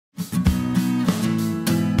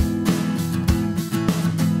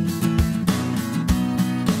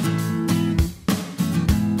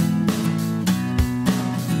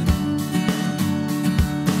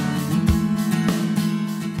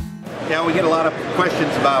get a lot of questions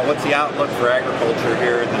about what's the outlook for agriculture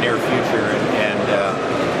here in the near future, and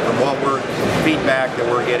from what feedback that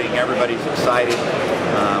we're getting, everybody's excited.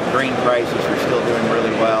 Grain prices are still doing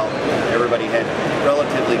really well. Everybody had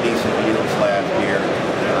relatively decent yields last year.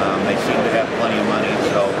 They seem to have plenty of money,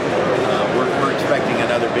 so we're expecting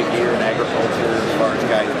another big year in agriculture as far as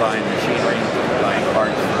guys buying machinery, buying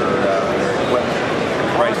parts for their equipment.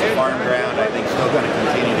 The price of farm ground, I think, is still going to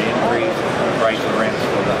continue to increase. The price of rent is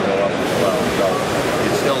still going to go up as well. So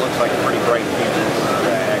it still looks like a pretty bright future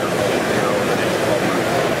for agriculture here over the next 12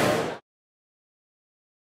 months.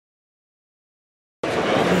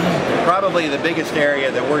 Probably the biggest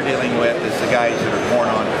area that we're dealing with is the guys that are corn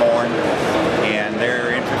on corn, and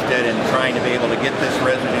they're interested in trying to be able to get this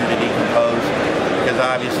residue to decompose, because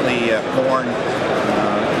obviously corn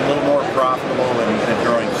a little more profitable than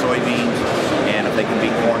growing soybeans, and if they can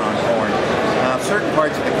be corn on corn. Certain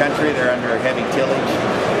parts of the country, they're under heavy tillage,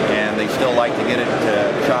 and they still like to get it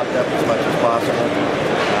chopped up as much as possible.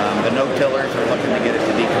 The no-tillers are looking to get it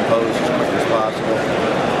to decompose as quick as possible.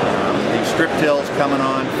 These strip tills coming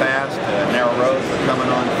on fast, narrow rows are coming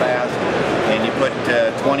on fast, and you put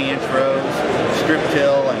 20-inch rows, strip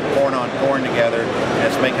till and corn on corn together,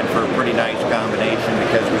 that's making for a pretty nice combination,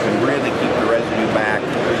 because we can really keep the residue back,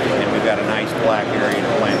 and we've got a nice black area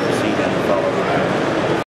to plant the seed in the fall.